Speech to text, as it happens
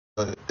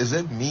Is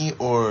it me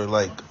or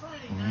like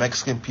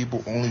Mexican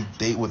people only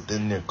date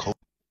within their culture?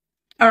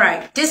 All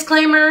right,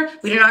 disclaimer,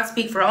 we do not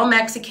speak for all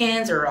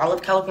Mexicans or all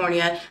of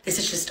California. This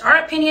is just our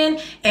opinion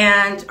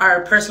and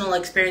our personal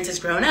experiences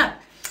growing up.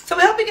 So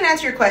we hope we can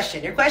answer your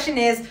question. Your question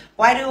is,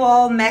 why do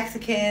all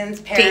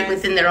Mexicans, parents... date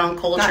within their own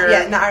culture?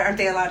 Aren't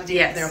they allowed to date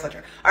within their own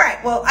culture? All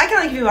right, well, I can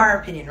only give you our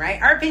opinion, right?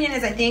 Our opinion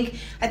is, I think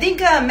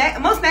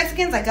most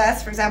Mexicans, like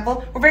us, for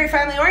example, we're very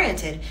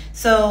family-oriented.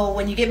 So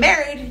when you get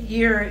married,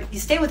 you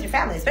stay with your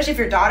family. Especially if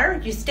you're a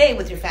daughter, you stay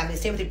with your family. You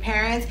stay with your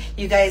parents.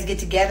 You guys get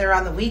together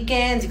on the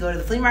weekends. You go to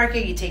the flea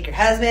market. You take your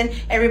husband.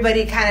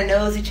 Everybody kind of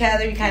knows each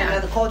other. You kind of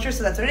know the culture,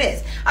 so that's what it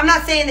is. I'm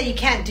not saying that you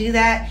can't do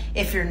that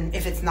if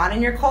it's not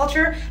in your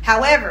culture.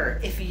 However,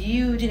 if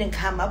you didn't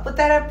come up with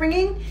that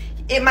upbringing,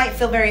 it might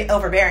feel very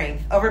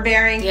overbearing,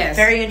 yes,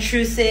 very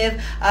intrusive,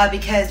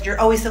 because you're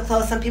always so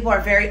close. Some people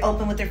are very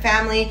open with their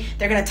family.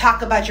 They're going to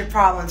talk about your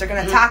problems. They're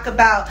going to talk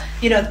about,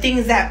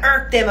 things that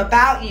irk them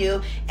about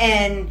you.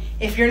 And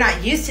if you're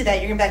not used to that,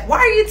 you're going to be like, why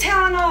are you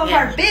telling all of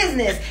our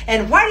business?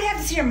 And why do you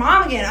have to see your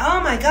mom again? Oh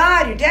my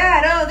God, your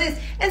dad, oh this.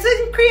 And so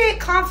it can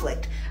create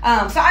conflict.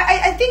 So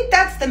I think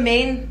that's the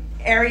main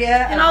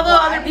area. And although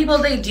other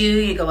people,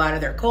 you go out of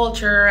their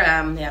culture,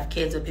 they have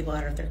kids with people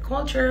out of their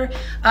culture.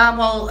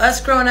 Well, us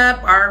growing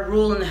up, our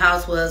rule in the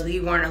house was we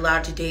weren't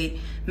allowed to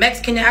date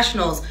Mexican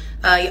nationals.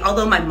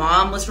 Although my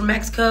mom was from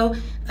Mexico,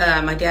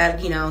 my dad,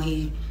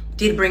 he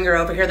did bring her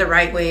over here the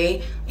right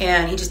way,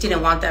 and he just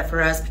didn't want that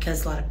for us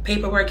because a lot of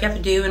paperwork you have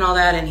to do and all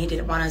that, and he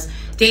didn't want us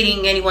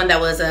dating anyone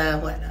that was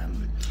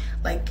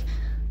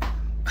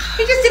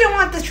he just didn't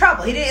want the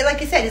trouble. He didn't, like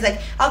you said, he's like,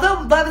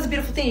 although love is a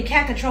beautiful thing, you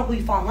can't control who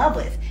you fall in love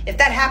with. If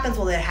that happens,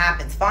 well, it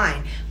happens,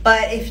 fine.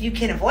 But if you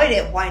can avoid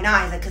it, why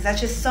not? He's like, because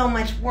that's just so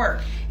much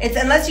work. It's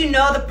unless you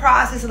know the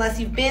process, unless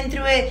you've been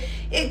through it.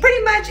 It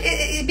pretty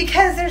much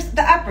because there's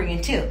the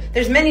upbringing too.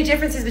 There's many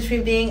differences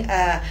between being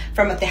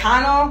from a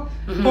Tejano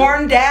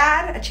born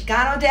dad, a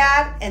Chicano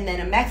dad, and then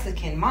a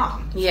Mexican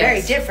mom. It's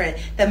very different.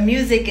 The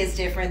music is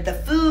different. The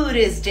food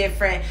is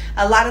different.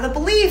 A lot of the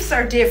beliefs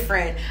are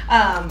different.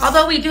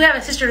 Although we do have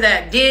a sister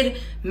that did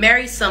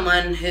marry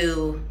someone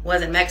who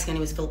wasn't Mexican,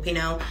 he was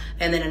Filipino,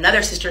 and then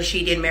another sister,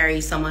 she did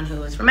marry someone who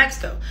was from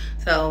Mexico.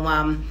 So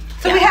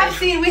we have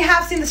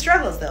seen the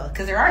struggles though,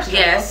 because there are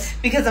struggles. Yes.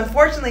 Because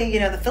unfortunately,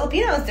 the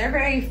Filipinos, they're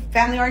very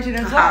family oriented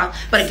as well.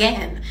 But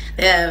again,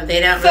 they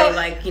don't really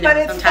like, But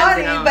it's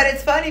sometimes funny. But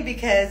it's funny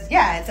because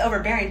it's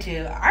overbearing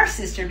to our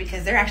sister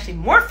because they're actually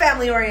more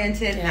family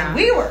oriented than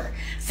we were.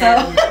 So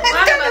and it's a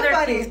lot kind of of other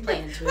funny. things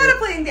playing to A lot it. of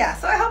playing,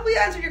 So I hope we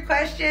answered your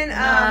question.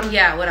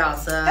 What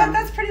else?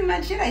 That's pretty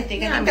much it. I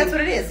think that's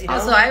what it is.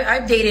 Also,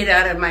 I've dated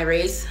out of my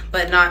race,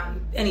 but not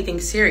anything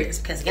serious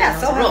because again,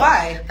 so have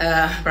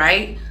I.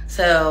 Right?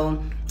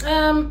 So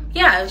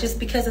it's just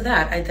because of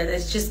that.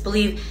 It's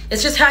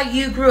just how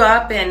you grew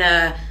up,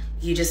 and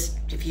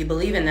if you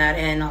believe in that,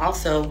 and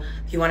also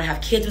if you want to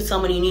have kids with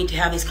someone, you need to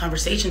have these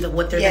conversations of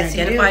what they're going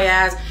to identify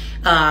as,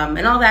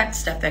 and all that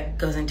stuff that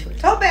goes into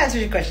it. I hope I answered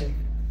your question.